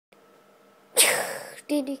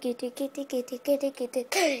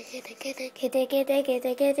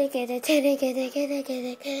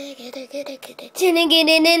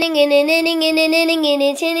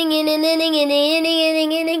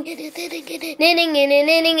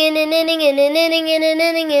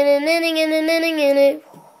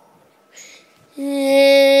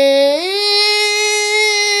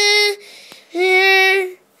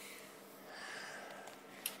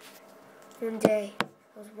One day,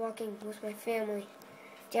 I was walking with my family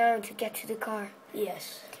down to get to the car.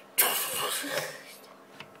 Yes.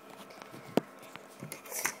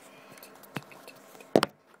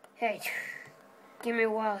 Hey, give me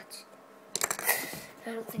your wallet.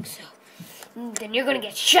 I don't think so. Then you're gonna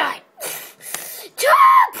get shot.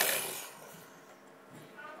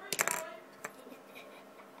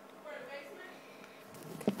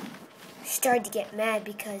 I started to get mad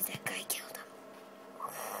because that guy killed him.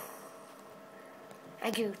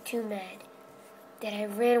 I grew too mad that I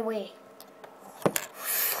ran away.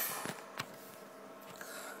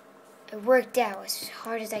 I worked out as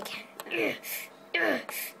hard as I can. I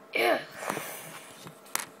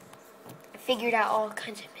figured out all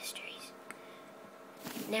kinds of mysteries.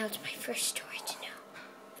 Now it's my first story to know.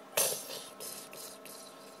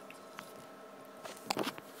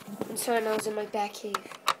 One time I was in my back cave.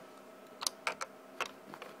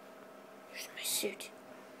 With my suit.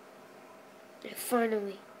 And I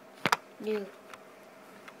finally knew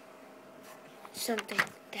something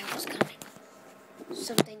that was coming.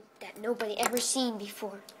 Something that nobody ever seen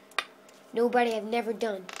before. Nobody have never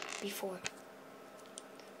done before.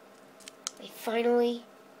 I finally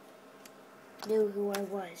knew who I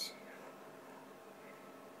was.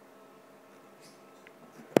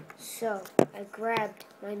 So I grabbed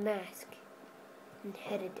my mask and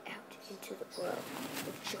headed out into the world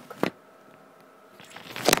of Joker.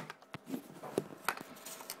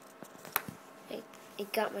 I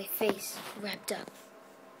got my face wrapped up.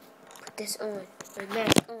 Put this on, my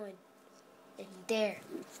mask on, and there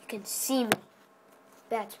you can see me,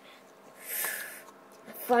 Batman.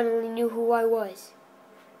 I finally knew who I was.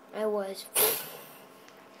 I was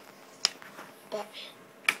Batman.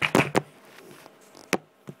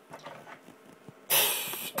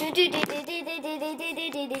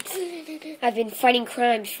 I've been fighting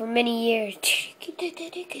crimes for many years.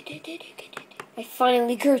 I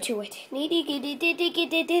finally grew to it.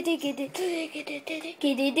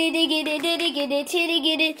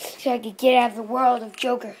 So I could get out of the world of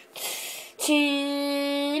Joker.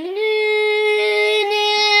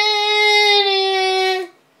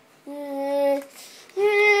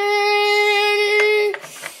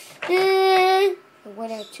 I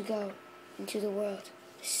went out to go into the world to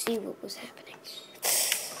see what was happening.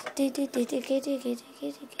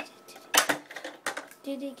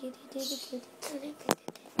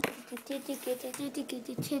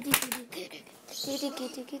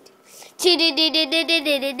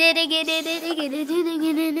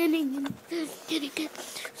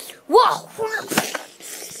 Whoa!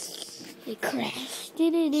 It crashed. I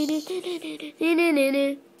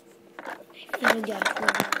found out who I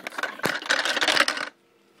was.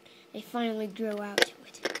 I finally grew out to it.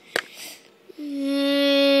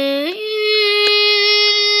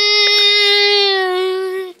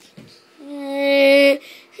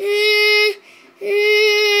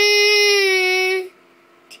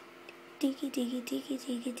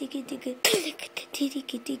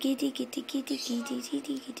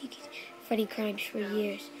 Fighting crimes for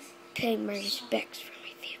years, paying my respects for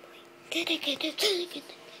my family.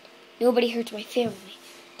 Nobody hurts my family.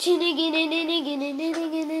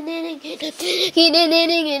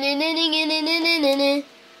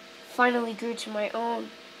 Finally grew to my own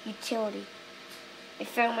utility. I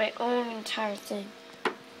found my own entire thing.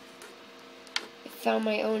 I found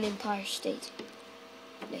my own Empire State.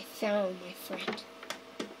 And I found my friend.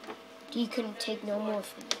 He couldn't take no more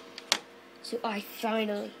from me. So I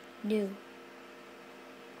finally knew.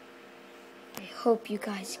 I hope you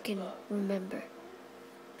guys can remember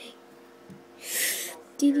me.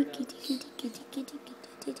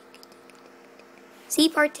 See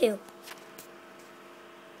part 2.